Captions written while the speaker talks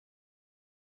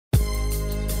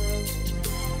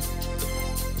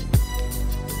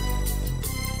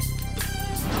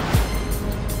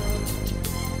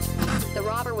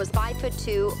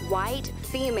5'2", white,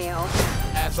 female.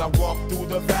 As I walk through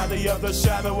the valley of the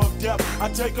shadow of death, I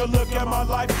take a look at my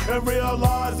life and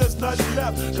realize there's nothing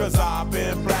left. Cause I've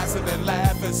been blasting and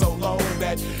laughing so long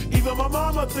that even my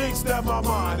mama thinks that my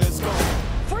mind is gone.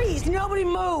 Freeze, nobody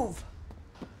move.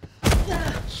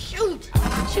 Shoot.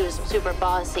 She was super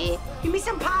bossy. Give me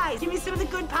some pies. Give me some of the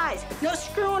good pies. No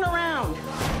screwing around.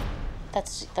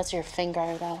 That's your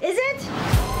finger, though. Is it?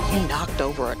 He knocked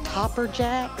over a topper,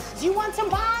 Jack. Do you want some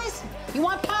pies? You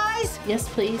want pies? Yes,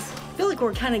 please. I feel like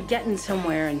we're kind of getting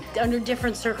somewhere, and under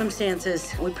different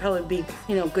circumstances, we'd probably be,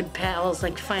 you know, good pals,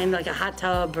 like find like a hot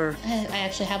tub or... I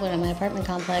actually have one in my apartment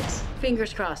complex.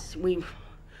 Fingers crossed, we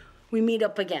meet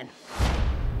up again.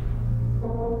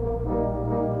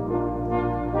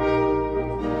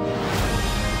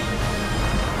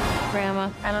 Grandma,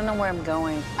 I don't know where I'm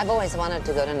going. I've always wanted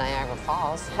to go to Niagara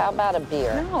Falls. How about a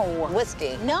beer? No.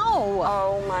 Whiskey? No.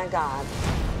 Oh, my God.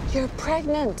 You're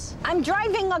pregnant. I'm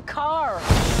driving a car.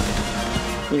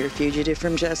 You're a fugitive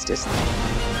from justice.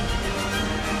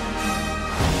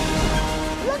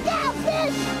 Look out,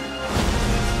 fish!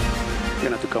 You're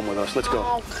gonna have to come with us. Let's go.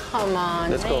 Oh, come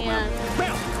on, Let's go, man.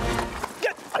 Ma'am!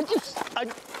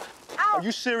 Are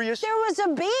you serious? There was a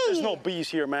bee. There's no bees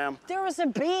here, ma'am. There was a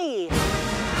bee.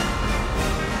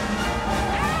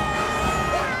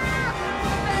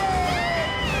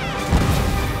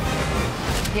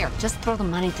 Here, just throw the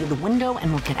money through the window and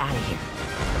we'll get out of here.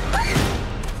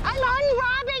 I'm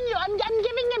unrobbing you. I'm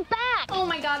giving it back. Oh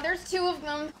my God, there's 2 of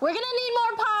them. We're gonna need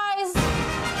more pies.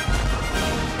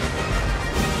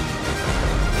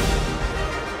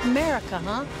 America,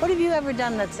 huh? What have you ever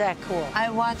done that's that cool? I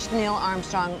watched Neil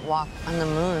Armstrong walk on the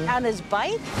moon. On his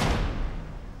bike?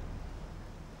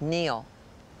 Neil.